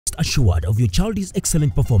assured of your child's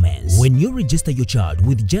excellent performance when you register your child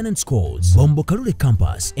with Janan Schools, Bombo Karule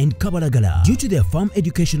Campus, and Kabalagala. Due to their firm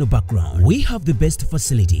educational background, we have the best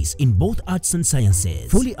facilities in both arts and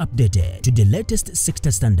sciences, fully updated to the latest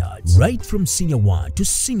sector standards, right from Senior 1 to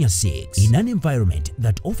Senior 6, in an environment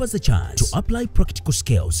that offers a chance to apply practical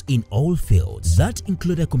skills in all fields. That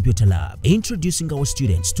include a computer lab, introducing our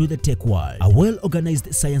students to the tech world, a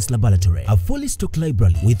well-organized science laboratory, a fully stocked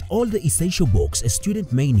library with all the essential books a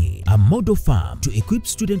student may need, a model farm to equip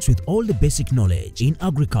students with all the basic knowledge in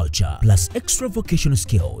agriculture, plus extra vocational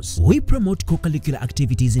skills. We promote co-curricular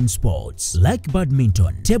activities in sports like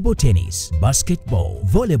badminton, table tennis, basketball,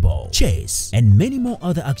 volleyball, chess, and many more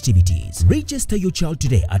other activities. Register your child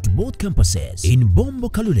today at both campuses in Bombo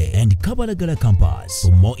Kalule and Kabalagala campus.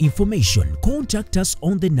 For more information, contact us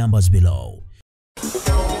on the numbers below.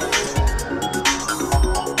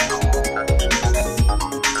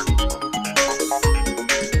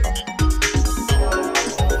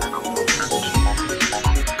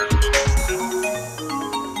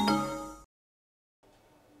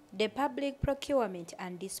 The Public Procurement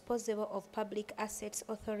and Disposal of Public Assets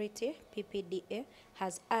Authority, PPDA,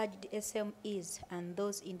 has urged SMEs and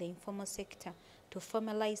those in the informal sector to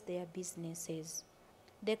formalize their businesses.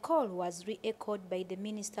 The call was re-echoed by the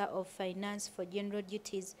Minister of Finance for General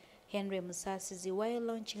Duties, Henry Musasizi, while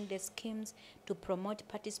launching the schemes to promote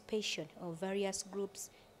participation of various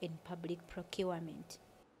groups in public procurement.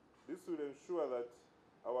 This will ensure that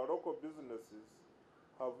our local businesses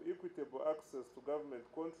have equitable access to government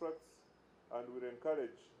contracts and will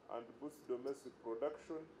encourage and boost domestic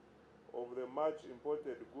production of the much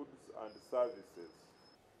imported goods and services.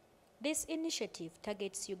 This initiative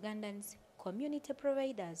targets Ugandans, community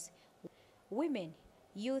providers, women,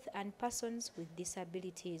 youth and persons with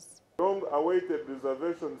disabilities. Long-awaited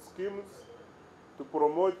reservation schemes to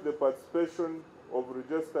promote the participation of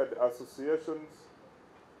registered associations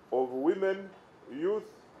of women, youth,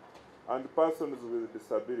 and persons with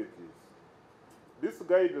disabilities. This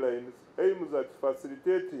guidelines aims at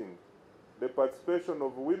facilitating the participation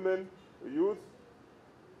of women, youth,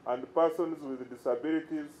 and persons with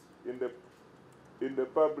disabilities in the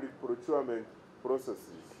public procurement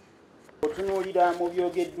processes. Otunuulira mu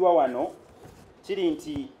byogeddwa wano kiri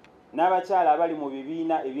nti n'abakyala abali mu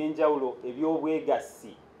bibiina eby'enjawulo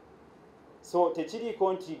eby'obwegassi, so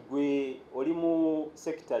tekiriko nti gwe oli mu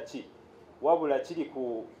sekita ki, wabula kiri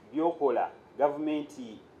ku byokola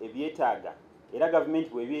gavumenti ebyetaaga, era gavumenti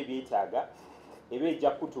bw'eba ebyetaaga eba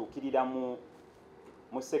ejja kutuukirira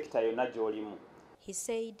mu sekita yonna gy'olimu. He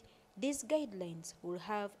said these guidelines will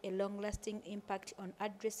have a long-lasting impact on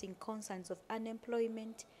addressing concerns of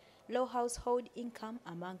unemployment, low household income,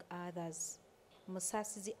 among others.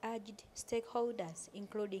 Musasizi urged stakeholders,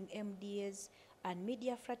 including MDAs and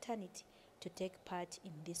media fraternity, to take part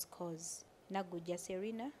in this cause. Naguja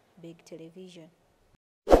Serena, Big Television.